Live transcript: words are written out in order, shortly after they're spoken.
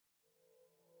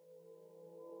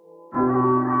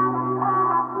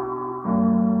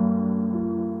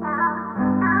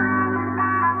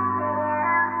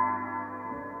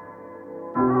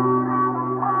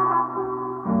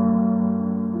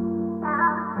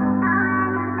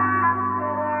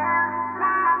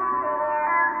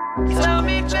Tell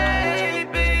me,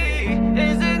 baby,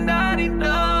 is it not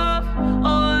enough?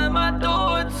 Or am I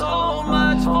doing too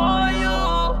much for you?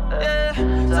 Yeah.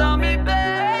 Tell me,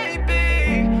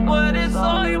 baby, what is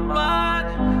on your mind?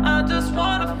 I just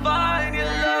wanna find your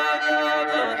love,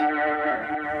 love,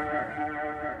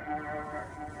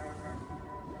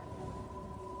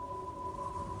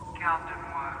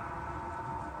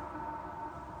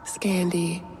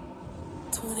 Scandy.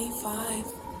 25.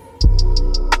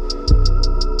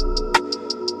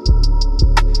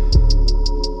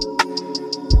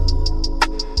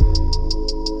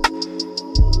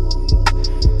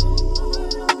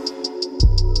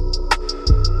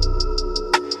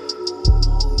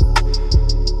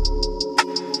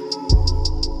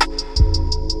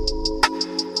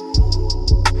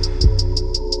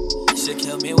 She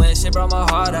killed me when she broke my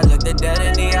heart. I looked her dead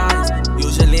in the eyes.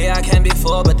 Usually I can't be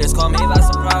fooled, but this caught me by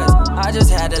surprise. I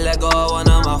just had to let go of one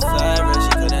of my favorites.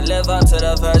 She couldn't live up to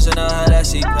the version of her that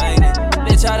she painted.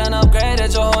 Bitch, I done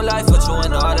upgraded your whole life, put you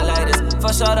in all the latest.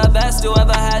 For sure the best you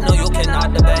ever had, no you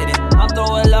cannot debate it. I'm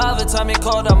through with love, it turned me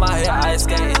cold, I'm out here ice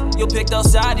skating. You picked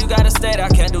those sides, you gotta stay there, I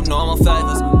can't do normal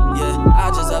favors. Yeah, I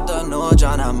just upped the new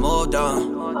John, I moved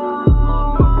on.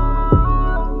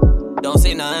 Don't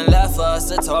see nothing left for us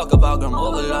to talk about, girl,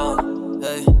 move along.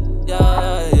 Hey,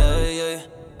 yeah, yeah, yeah.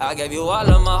 I gave you all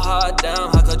of my heart, damn,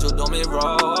 how could you do me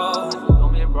wrong?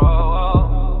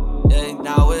 Yeah,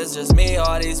 now it's just me,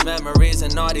 all these memories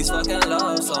and all these fucking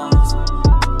love songs.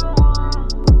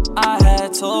 I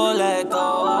had to let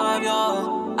go of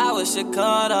you. I wish it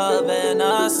could have been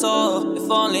us so. If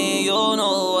only you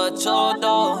knew what you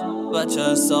do. But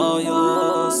you're so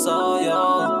you, so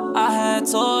you. I had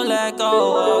to let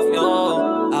go of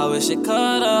you. I wish it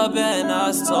could have been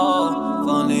us too. If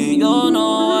only you knew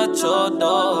what you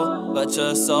do. But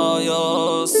you're so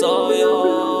you, so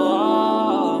you.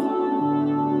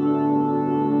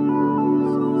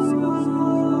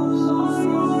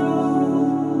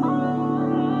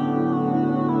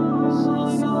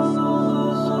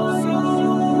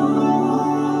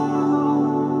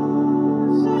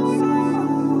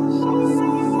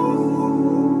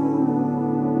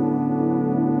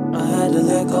 I had to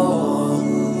let go,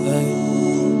 hey.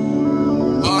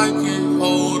 I can't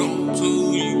hold on to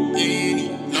you any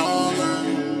longer.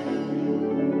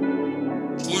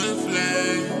 Twin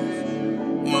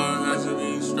flames, one has to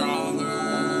be stronger.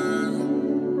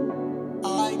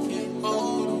 I can't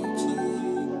hold on to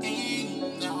you any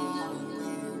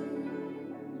longer.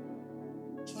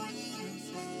 Twin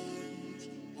flames,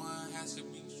 one has to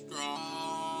be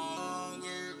strong.